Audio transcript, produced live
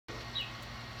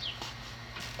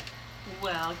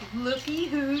Well, looky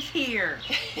who's here.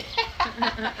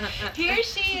 Here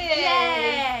she is.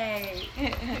 Yay!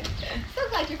 So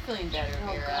glad you're feeling better, Oh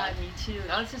Vera. God, me too.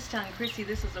 I was just telling Chrissy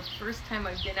this is the first time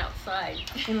I've been outside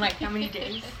in like how many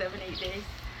days? 7, 8 days.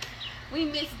 We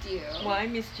missed you. Well, I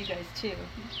missed you guys too.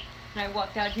 And I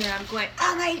walked out here and I'm going,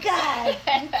 oh my God,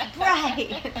 it's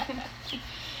bright.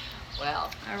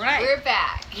 Well, all right. We're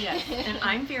back. Yes, and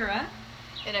I'm Vera.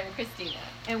 And I'm Christina.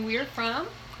 And we're from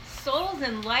Soul's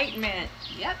Enlightenment.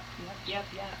 Yep. Yep.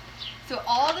 So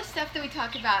all the stuff that we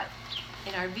talk about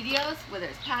in our videos, whether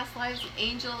it's past lives,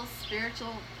 angels,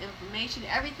 spiritual information,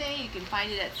 everything, you can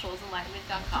find it at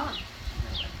soulsenlightenment.com.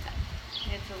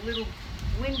 It's a little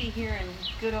windy here in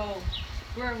good old,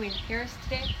 where are we, in Paris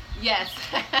today? Yes,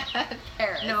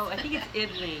 Paris. No, I think it's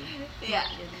Italy. Yeah.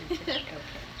 Italy today. Okay.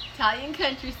 Italian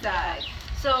countryside.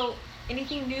 So,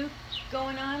 anything new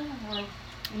going on or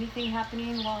anything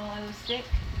happening while I was sick?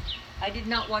 I did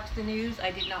not watch the news. I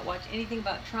did not watch anything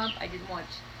about Trump. I didn't watch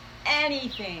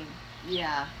anything.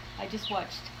 Yeah. I just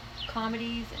watched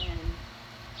comedies and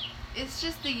it's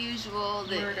just the usual.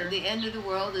 The end of the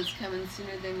world is coming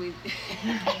sooner than we.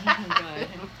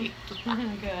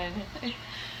 Good.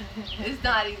 It's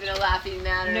not even a laughing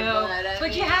matter. No,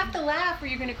 but you have to laugh or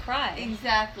you're going to cry.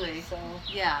 Exactly. So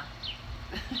yeah.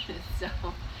 So.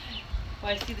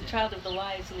 Well, I see the child of the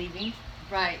lies leaving.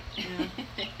 Right. Yeah.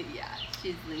 Yeah,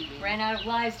 she's leaving. Ran out of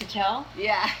lies to tell.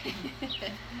 Yeah.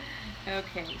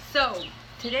 Okay, so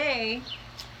today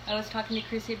I was talking to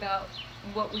Chrissy about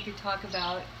what we could talk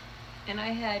about, and I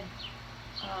had,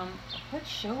 what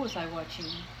show was I watching?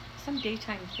 Some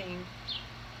daytime thing.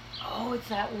 Oh, it's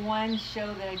that one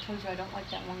show that I told you I don't like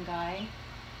that one guy.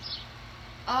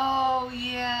 Oh,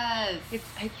 yes.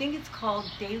 I think it's called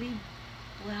Daily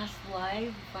Blast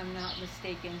Live, if I'm not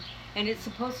mistaken. And it's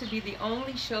supposed to be the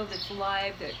only show that's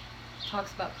live that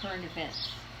talks about current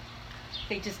events.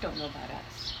 They just don't know about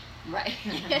us. Right.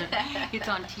 It's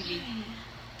on TV.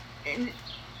 And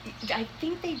I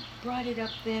think they brought it up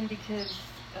then because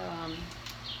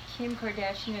Kim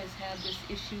Kardashian has had this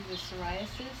issue with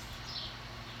psoriasis.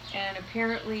 And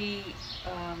apparently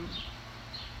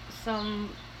some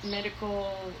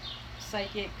medical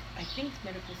psychic, I think it's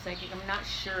medical psychic, I'm not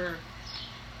sure.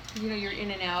 You know, you're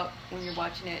in and out when you're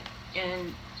watching it.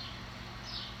 And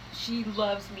she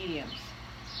loves mediums.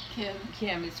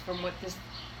 Kim is from what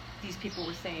these people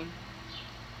were saying.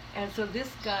 And so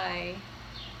this guy,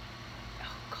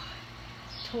 oh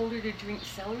God, told her to drink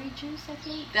celery juice, I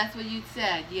think. That's what you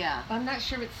said, yeah. I'm not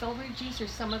sure if it's celery juice or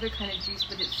some other kind of juice,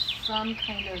 but it's some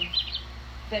kind of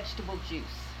vegetable juice.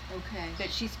 Okay.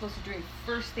 That she's supposed to drink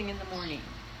first thing in the morning.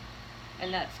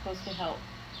 And that's supposed to help.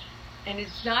 And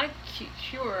it's not a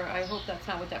cure. I hope that's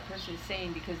not what that person is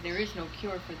saying, because there is no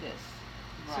cure for this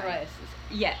psoriasis.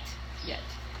 Yet.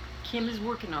 Kim is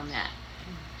working on that.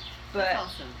 But that's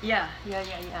awesome. Yeah.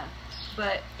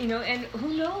 But, you know, and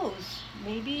who knows?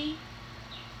 Maybe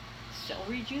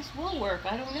celery juice will work.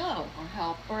 I don't know.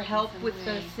 Or help with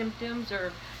the symptoms,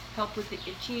 or help with the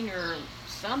itching or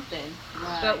something.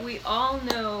 Right. But we all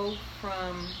know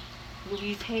from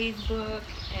Louise Hay's book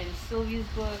and Sylvia's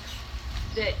books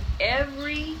that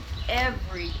every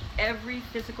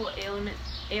physical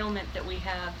ailment that we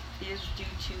have is due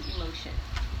to emotion.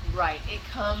 Right. It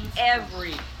comes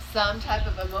from some type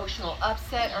of emotional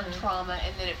upset or trauma,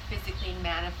 and then it physically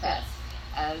manifests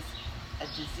as a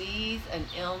disease, an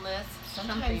illness,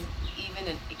 sometimes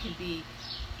it can be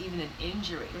even an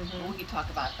injury. We can talk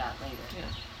about that later. Yeah.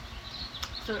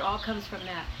 So it all comes from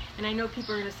that. And I know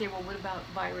people are going to say, well, what about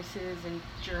viruses and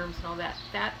germs and all that?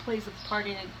 That plays a part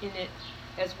in it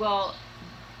as well,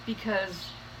 because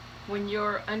when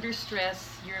you're under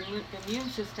stress, your immune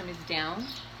system is down,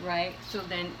 right? So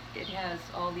then it has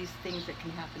all these things that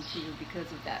can happen to you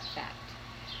because of that fact.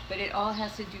 But it all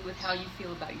has to do with how you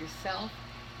feel about yourself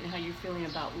and how you're feeling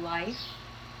about life.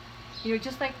 You know,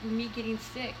 just like me getting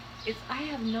sick. I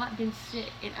have not been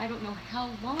sick in I don't know how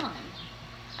long.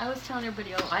 I was telling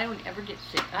everybody, oh, I don't ever get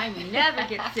sick. I never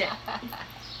get sick.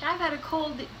 I've had a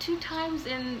cold 2 times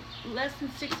in less than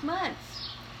 6 months.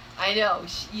 I know.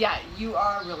 Yeah, you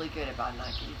are really good about not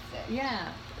getting sick.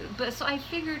 Yeah. But so I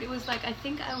figured it was like, I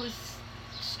think I was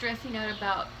stressing out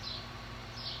about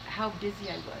how busy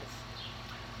I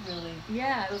was. Really?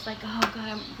 Yeah. It was like, oh,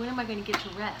 God, when am I going to get to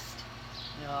rest?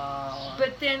 No.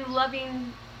 But then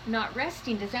loving not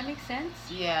resting. Does that make sense?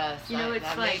 Yes. You know, it's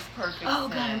that like, makes perfect oh,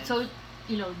 sense. God, I'm so,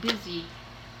 busy.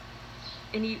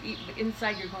 And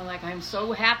inside you're going like, I'm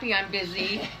so happy I'm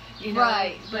busy. You know?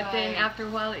 Right. But then after a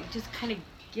while, it just kind of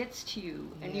gets to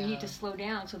you, and you need to slow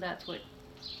down. So that's what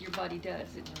your body does.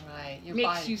 It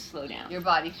makes you slow down. Your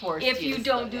body forces you if you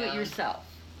don't do it yourself.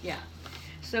 Yeah.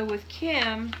 So with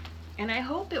Kim, and I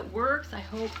hope it works. I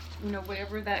hope,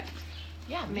 whatever that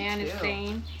man is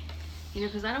saying,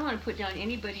 because I don't want to put down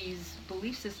anybody's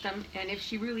belief system. And if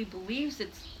she really believes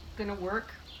it's going to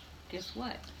work, guess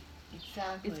what?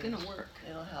 Exactly. It's going to work.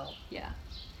 It'll help. Yeah.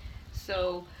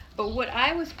 So, but what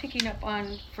I was picking up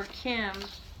on for Kim,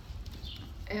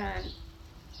 and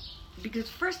because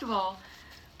first of all,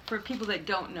 for people that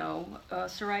don't know,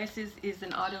 psoriasis is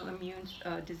an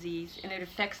autoimmune disease, and it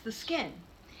affects the skin.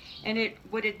 And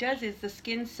what it does is the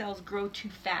skin cells grow too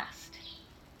fast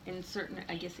in certain,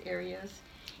 I guess, areas,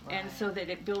 and so that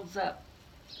it builds up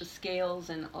the scales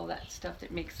and all that stuff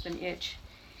that makes them itch,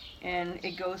 and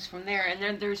it goes from there. And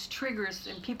then there's triggers,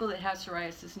 and people that have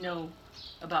psoriasis know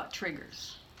about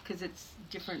triggers because it's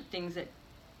different things that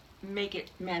make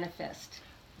it manifest.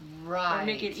 Right. Or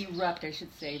make it erupt, I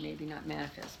should say, maybe not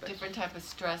manifest, but different type of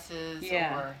stresses.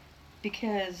 Yeah.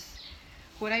 Because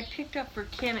what I picked up for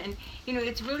Kim, and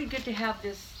it's really good to have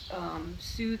this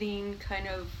soothing kind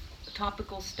of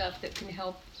topical stuff that can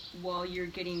help while you're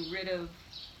getting rid of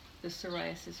the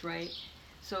psoriasis, right?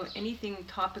 So anything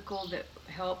topical that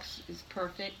helps is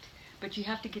perfect, but you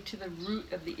have to get to the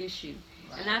root of the issue.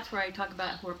 Right. And that's where I talk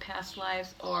about where past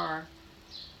lives are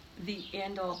the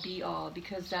end-all be-all,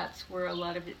 because that's where a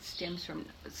lot of it stems from.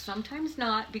 Sometimes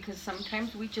not, because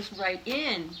sometimes we just write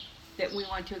in that we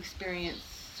want to experience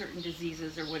certain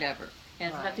diseases or whatever. It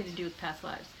has nothing to do with past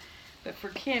lives. But for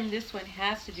Kim, this one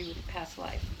has to do with the past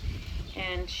life.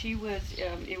 And she was,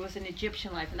 it was an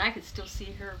Egyptian life, and I could still see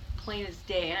her plain as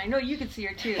day. And I know you could see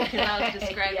her too, because I was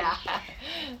describing.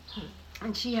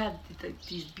 And she had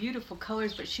these beautiful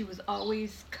colors, but she was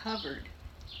always covered.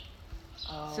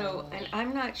 Oh. So, and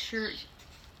I'm not sure,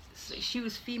 she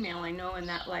was female, I know, in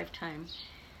that lifetime.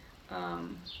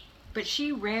 But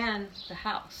she ran the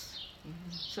house.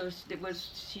 Mm-hmm. So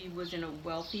she was in a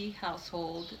wealthy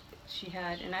household. She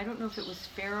had, and I don't know if it was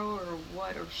Pharaoh or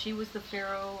what, or she was the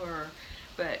Pharaoh,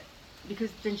 but because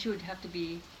then she would have to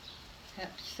be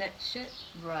upset shit.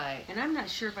 Right. And I'm not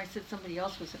sure if I said somebody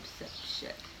else was upset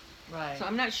shit. Right. So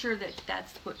I'm not sure that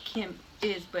that's what Kim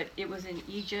is, but it was in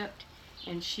Egypt,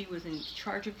 and she was in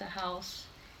charge of the house.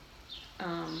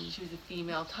 She was a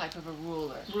female type of a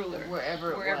ruler.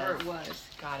 Wherever it was.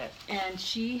 Got it. And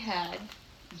she had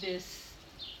this,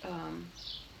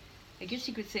 I guess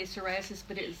you could say psoriasis,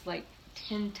 but it was like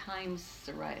 10 times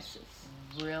psoriasis.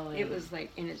 Really? It was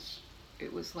like, and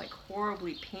it was like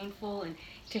horribly painful, and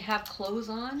to have clothes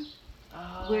on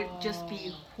would just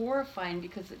be horrifying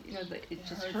because it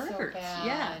just hurts. So bad.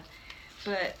 Yeah.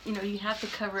 But you have to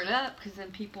cover it up because then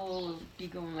people will be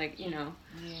going like,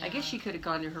 I guess she could have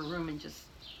gone to her room and just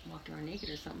walked around naked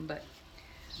or something, but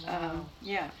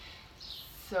yeah.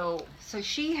 So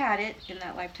she had it in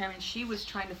that lifetime, and she was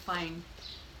trying to find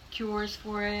cures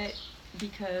for it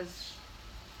because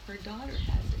her daughter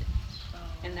has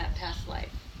it in that past life.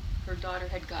 Her daughter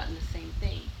had gotten the same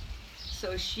thing.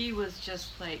 So she was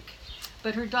just like,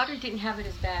 but her daughter didn't have it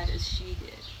as bad as she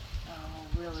did. Oh,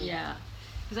 really? Yeah.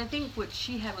 Because I think what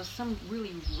she had was some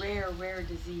really rare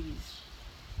disease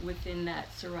within that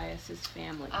psoriasis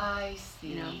family. I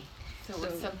see. So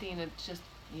it's something that just,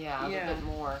 a little bit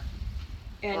more,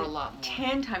 and or a lot more.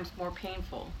 10 times more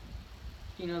painful.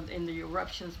 And the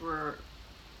eruptions were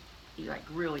like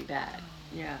really bad.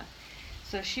 Oh. Yeah.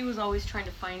 So she was always trying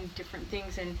to find different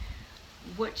things, and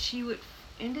what she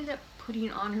ended up putting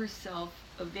on herself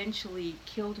eventually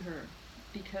killed her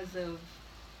because of,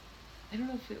 I don't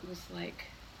know if it was like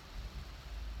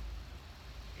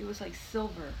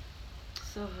silver.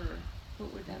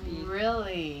 What would that be?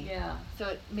 Really? Yeah.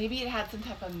 So maybe it had some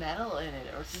type of metal in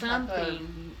it, or some type of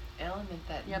element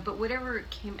that. Yeah, but whatever it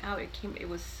came out, it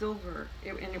was silver,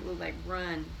 and it would like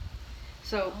run.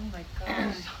 So. Oh my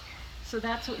gosh. So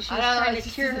that's what she was trying to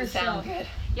cure herself. Sound good.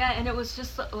 Yeah, and it was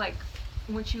just like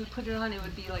when she would put it on, it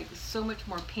would be like so much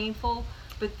more painful.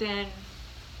 But then,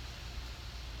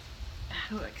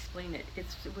 how do I explain it? It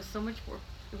was so much more.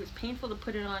 It was painful to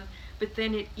put it on, but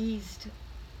then it eased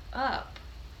up.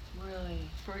 Really?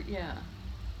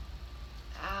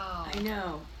 Ow. I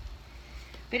know.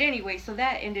 But anyway, so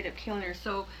that ended up killing her.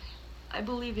 So I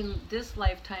believe in this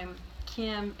lifetime,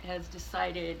 Kim has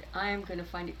decided I'm going to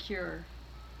find a cure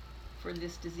for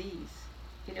this disease.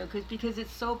 Because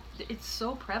it's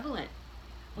so prevalent.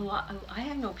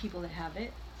 I know people that have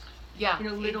it. Yeah.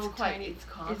 Little tiny. It's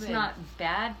common. It's not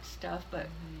bad stuff, but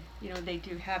they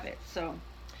do have it.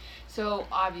 So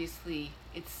obviously,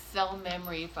 it's cell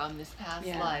memory from this past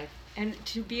life. And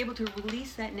to be able to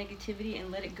release that negativity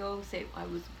and let it go, say, I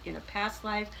was in a past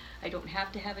life, I don't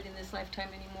have to have it in this lifetime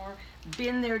anymore.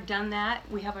 Been there, done that.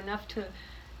 We have enough to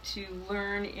to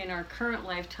learn in our current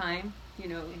lifetime, you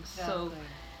know, so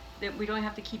that we don't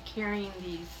have to keep carrying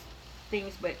these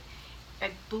things. But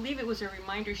I believe it was a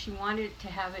reminder she wanted to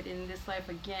have it in this life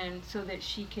again so that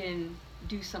she can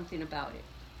do something about it.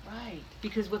 Right.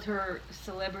 Because with her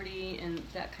celebrity and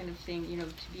that kind of thing, you know,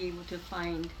 to be able to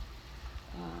find,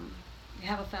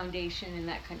 have a foundation and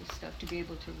that kind of stuff, to be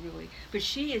able to really, but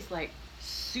she is like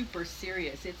super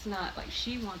serious. It's not like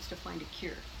she wants to find a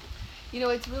cure. You know,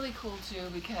 it's really cool too,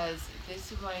 because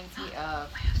this reminds me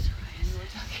of, I have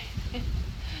psoriasis.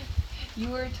 You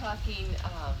were talking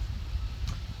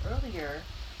earlier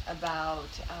about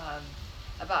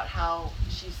how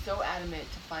she's so adamant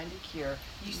to find a cure.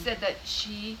 You said that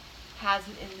she has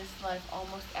it in this life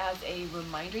almost as a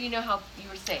reminder. You know how you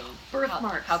were saying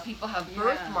Birthmarks. How people have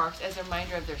birthmarks as a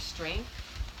reminder of their strength.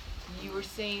 You were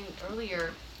saying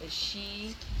earlier that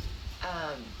she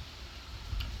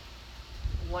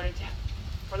wanted to,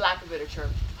 for lack of a better term,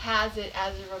 has it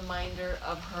as a reminder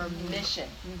of her mission.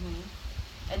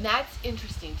 And that's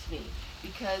interesting to me,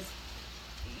 because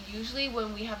usually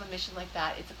when we have a mission like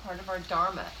that, it's a part of our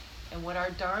dharma. And what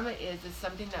our dharma is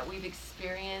something that we've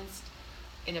experienced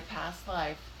in a past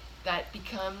life that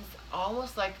becomes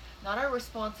almost like not our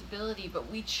responsibility,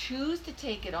 but we choose to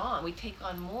take it on. We take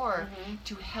on more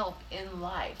to help in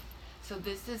life. So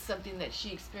this is something that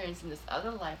she experienced in this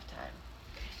other lifetime.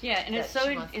 Yeah, and it's so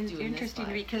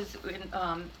interesting because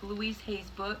in Louise Hay's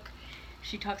book,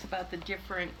 she talks about the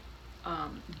different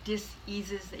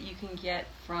dis-eases that you can get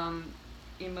from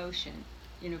emotion,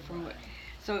 you know, from what.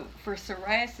 So for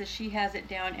psoriasis, she has it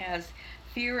down as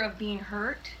fear of being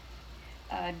hurt,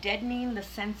 deadening the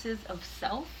senses of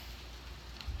self,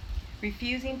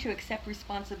 refusing to accept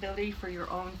responsibility for your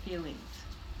own feelings.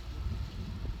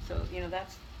 So, you know,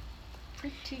 that's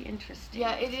pretty interesting.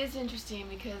 Yeah, it is interesting,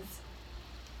 because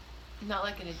not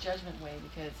like in a judgment way,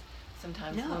 because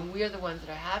sometimes when we're the ones that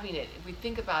are having it, if we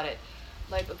think about it,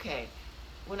 like, okay,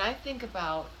 when I think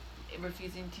about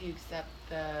refusing to accept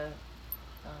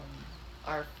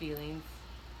our feelings,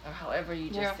 or however you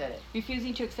just said it.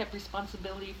 Refusing to accept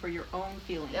responsibility for your own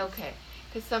feelings. Okay,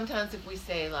 because sometimes if we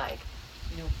say, like,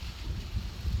 you know,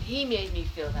 he made me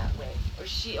feel that way,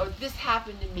 or this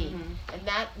happened to me, and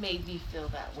that made me feel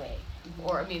that way.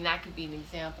 Or, I mean, that could be an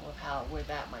example of where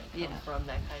that might come from,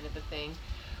 that kind of a thing.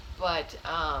 But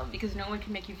because no one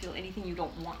can make you feel anything you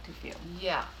don't want to feel.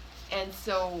 Yeah, and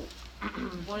so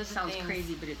one of the sounds things,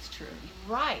 crazy, but it's true.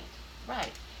 Right.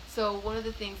 So one of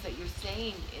the things that you're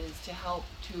saying is to help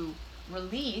to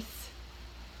release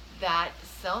that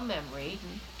cell memory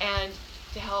and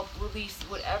to help release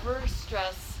whatever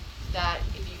stress that,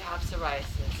 if you have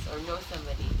psoriasis or know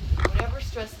somebody, whatever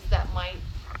stresses that might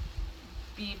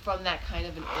be from that kind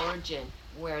of an origin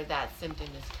where that symptom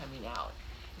is coming out.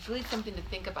 It's really something to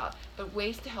think about. But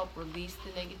ways to help release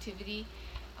the negativity,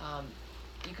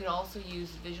 you can also use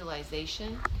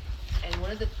visualization. And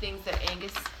one of the things that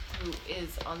Angus, who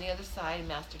is on the other side, a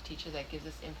master teacher that gives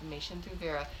us information through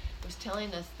Vera, was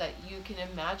telling us that you can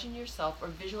imagine yourself or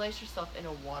visualize yourself in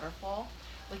a waterfall.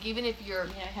 Like, even if you're...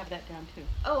 Yeah, I have that down too.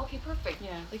 Oh, okay, perfect.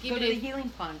 Yeah. Like, go to the healing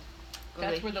pond.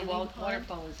 That's where the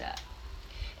waterfall is at.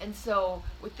 And so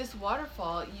with this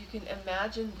waterfall, you can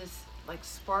imagine this like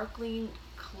sparkling,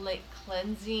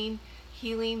 cleansing,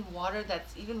 healing water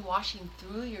that's even washing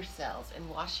through your cells and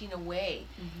washing away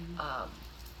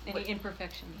any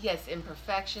imperfections. Yes,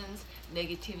 imperfections,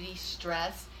 negativity,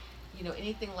 stress, you know,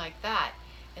 anything like that.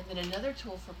 And then another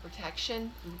tool for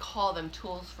protection, we call them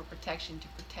tools for protection, to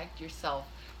protect yourself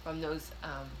from those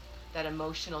that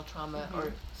emotional trauma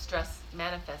or stress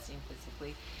manifesting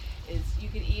physically, is you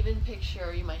can even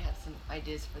picture, you might have some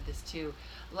ideas for this too,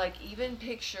 like even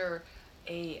picture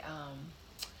a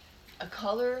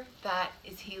color that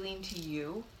is healing to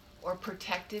you or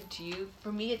protective to you.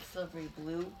 For me, it's silvery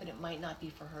blue, but it might not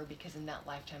be for her, because in that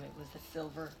lifetime it was the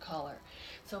silver color.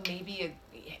 So maybe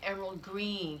a emerald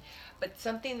green, but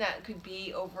something that could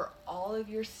be over all of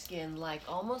your skin, like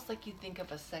almost like you think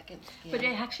of a second skin. But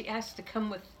it actually has to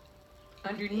come with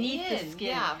underneath the skin.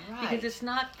 Yeah, right. Because it's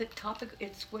not the topic,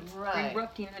 it's what's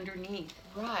erupting underneath.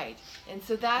 Right. And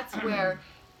so that's where,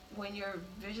 when you're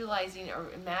visualizing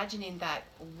or imagining that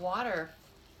water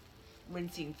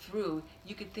rinsing through,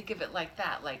 you could think of it like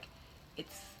that, like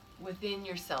it's within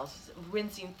your cells,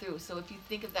 rinsing through. So if you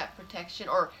think of that protection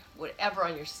or whatever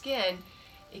on your skin,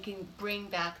 it can bring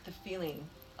back the feeling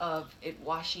of it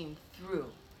washing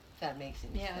through. That makes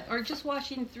any sense. Or just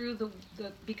washing through the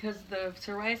because the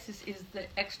psoriasis is the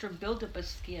extra buildup of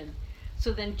skin.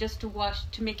 So then just to wash,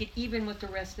 to make it even with the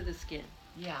rest of the skin.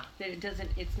 Yeah. That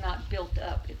it's not built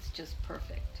up, it's just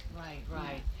perfect.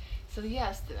 Right. So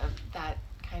yes, that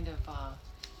kind of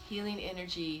healing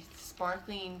energy,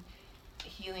 sparkling,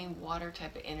 healing water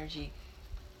type of energy.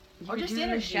 Or just in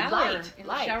a shower, in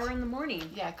the shower in the morning.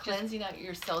 Yeah, cleansing out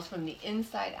your cells from the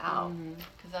inside out,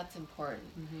 because that's important.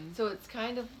 So it's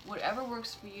kind of whatever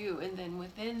works for you, and then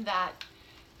within that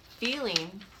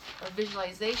feeling or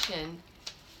visualization,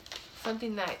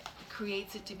 something that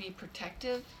creates it to be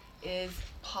protective is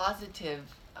positive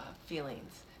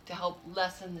feelings to help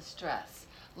lessen the stress,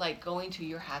 like going to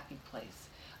your happy place,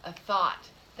 a thought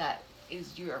that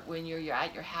is when you're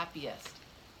at your happiest,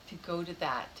 to go to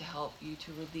that to help you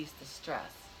to release the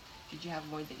stress. Did you have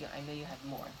more that I know you have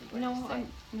more that you wanted to say.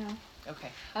 No. Okay.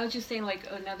 I was just saying, like,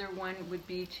 another one would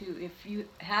be if you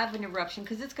have an eruption,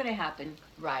 because it's going to happen.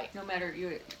 Right. No matter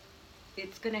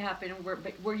it's going to happen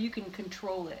where you can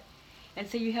control it. And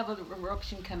say you have an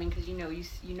eruption coming because you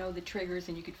know the triggers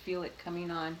and you could feel it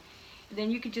coming on. And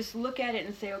then you could just look at it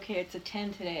and say, okay, it's a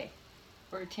 10 today,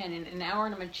 or a 10. In an hour,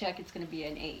 and I'm going to check, it's going to be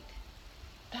an 8.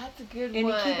 That's a good one. And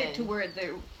you keep it to where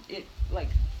it like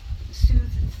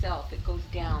soothes itself. It goes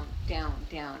down, down,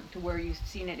 down to where you've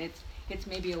seen it. It's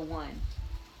maybe a 1,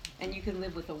 and you can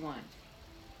live with a 1,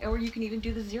 or you can even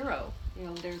do the 0.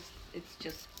 It's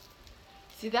just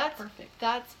that's perfect.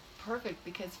 That's perfect,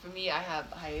 because for me, I have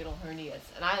hiatal hernias,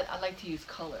 and I like to use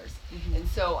colors, and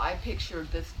so I pictured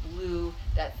this blue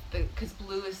because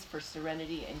blue is for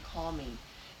serenity and calming.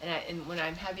 And when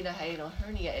I'm having a hiatal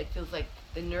hernia, it feels like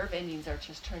the nerve endings are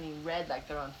just turning red, like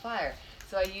they're on fire.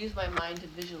 So I use my mind to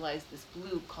visualize this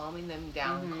blue, calming them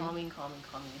down, calming,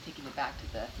 and taking it back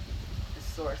to the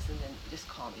source, and then just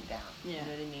calming down. Yeah. You know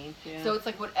what I mean? Yeah. So it's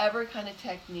like whatever kind of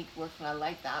technique works, and I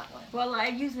like that one. Well, I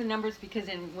use the numbers because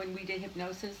when we did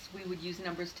hypnosis, we would use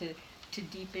numbers to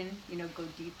deepen, go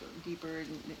deeper.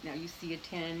 Now you see a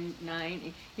 10,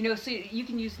 9, so you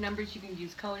can use numbers, you can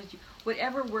use colors,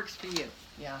 whatever works for you.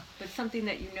 Yeah. But something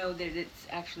that that it's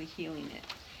actually healing it.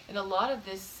 And a lot of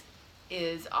this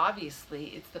is, obviously,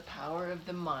 it's the power of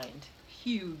the mind.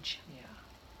 Huge. Yeah.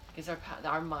 Because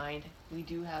our mind, we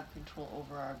do have control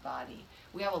over our body.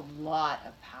 We have a lot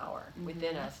of power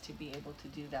within us to be able to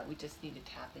do that. We just need to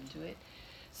tap into it.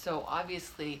 So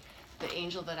obviously, the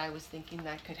angel that I was thinking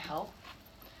that could help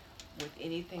with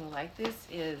anything like this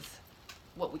is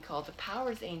what we call the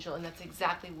powers angel, and that's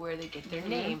exactly where they get their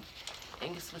name.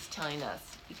 Angus was telling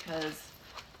us, because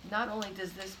not only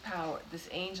does this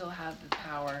angel have the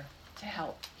power to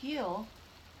help heal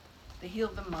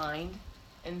the mind,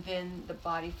 and then the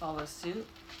body follows suit,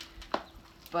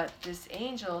 but this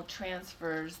angel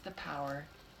transfers the power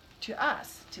to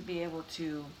us to be able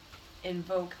to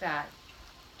invoke that,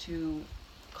 to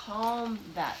calm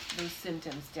those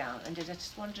symptoms down. And I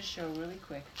just wanted to show really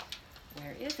quick,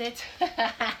 where is it?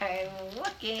 I'm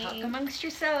looking. Talk amongst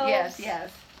yourselves.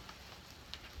 Yes.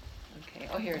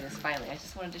 Okay, here it is, finally. I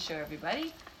just wanted to show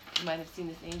everybody. You might have seen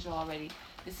this angel already.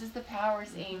 This is the powers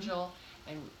angel,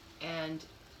 and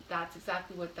that's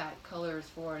exactly what that color is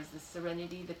for, is the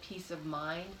serenity, the peace of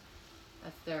mind.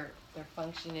 That's their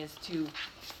function, is to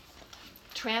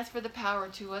transfer the power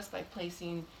to us by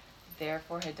placing their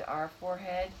forehead to our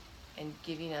forehead and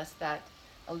giving us that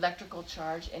electrical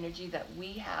charge energy that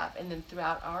we have. And then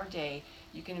throughout our day,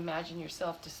 you can imagine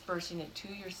yourself dispersing it to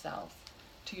yourself,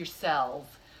 to your cells,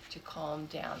 to calm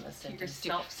down the symptoms.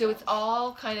 So it's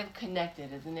all kind of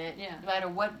connected, isn't it? Yeah. No matter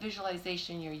what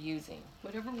visualization you're using.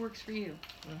 Whatever works for you.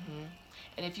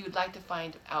 And if you would like to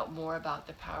find out more about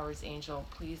the Powers Angel,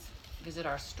 please visit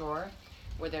our store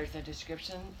where there's a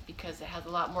description, because it has a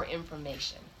lot more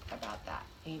information about that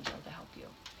angel to help you.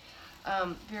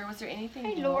 Vera, was there anything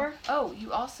more? Hey, Laura. Oh,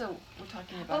 you also were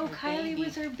talking about her Kylie baby.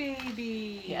 was her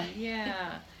baby.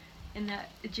 Yeah. In that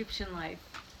Egyptian life,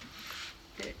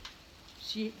 that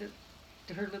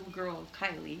her little girl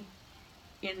Kylie,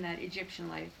 in that Egyptian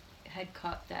life, had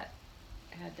that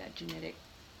genetic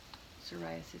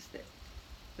psoriasis that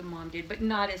the mom did, but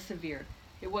not as severe.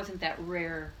 It wasn't that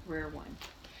rare one.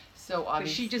 So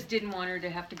obviously, she just didn't want her to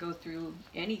have to go through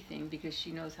anything, because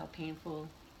she knows how painful,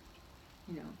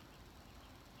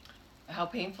 how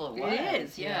painful it was. It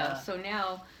is, yeah. So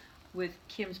now, with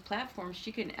Kim's platform,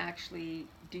 she can actually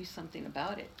do something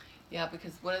about it. Yeah,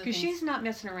 because one of the things... she's not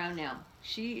messing around now.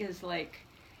 She is like,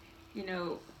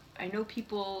 I know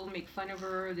people make fun of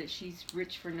her that she's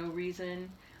rich for no reason,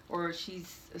 or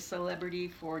she's a celebrity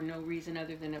for no reason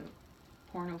other than a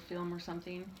porno film or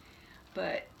something.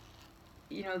 But,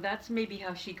 that's maybe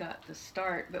how she got the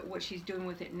start. But what she's doing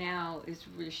with it now is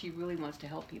she really wants to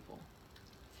help people.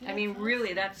 I mean, awesome.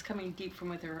 Really, that's coming deep from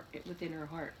within her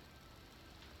heart.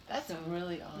 That's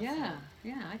really awesome.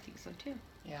 Yeah, I think so too.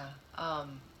 Yeah,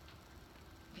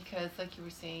 because like you were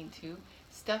saying too,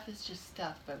 stuff is just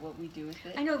stuff, but what we do with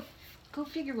it. I know. Go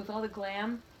figure, with all the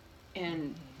glam,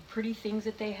 and pretty things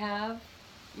that they have,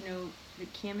 you know,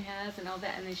 that Kim has and all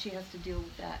that, and then she has to deal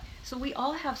with that. So we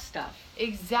all have stuff.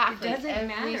 Exactly. It doesn't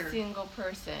Every matter. single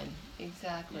person.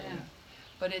 Exactly. Yeah.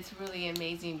 But it's really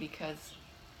amazing because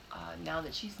now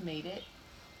that she's made it,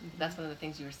 that's one of the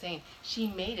things you were saying. She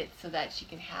made it so that she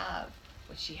can have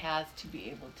what she has to be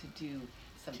able to do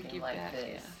something like back,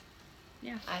 this.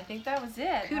 Yeah. I think that was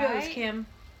it. Kudos, right? Kim.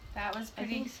 That was I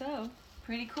think so.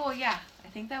 pretty cool. Yeah, I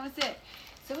think that was it.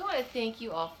 So we want to thank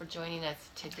you all for joining us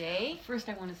today. First,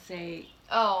 I want to say,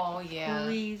 oh yeah,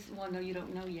 please. Well, no, you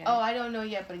don't know yet. Oh, I don't know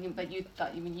yet, but you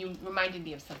thought you reminded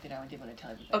me of something I did want to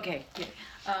tell you. Okay, good.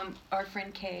 Our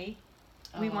friend Kay.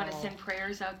 We want to Oh. send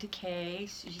prayers out to Kay.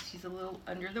 She's a little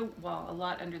a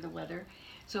lot under the weather.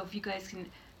 So if you guys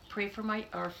can pray for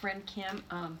our friend Kim.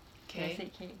 Did I say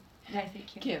Kay? Did I say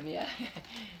Kim? Kim, yeah.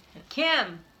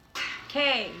 Kim,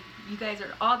 Kay, you guys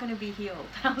are all going to be healed.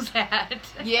 How's that?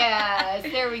 Yes,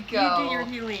 there we go. You do your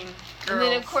healing, girls. And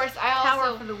then of course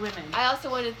Power for the women. I also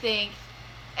want to thank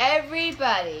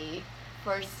everybody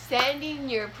for sending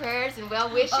your prayers and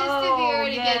well wishes to Vera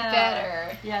to get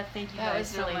better. Yeah, thank you That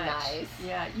guys was really so much. nice.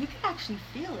 Yeah, you could actually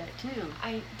feel it too.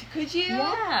 Could you?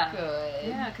 Yeah. Good.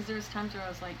 Yeah, because there was times where I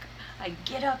was like, I'd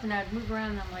get up and I'd move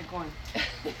around and I'm like going.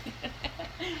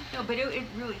 No, but it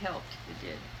really helped. It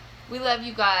did. We love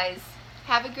you guys.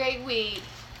 Have a great week.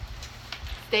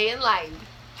 Stay enlightened.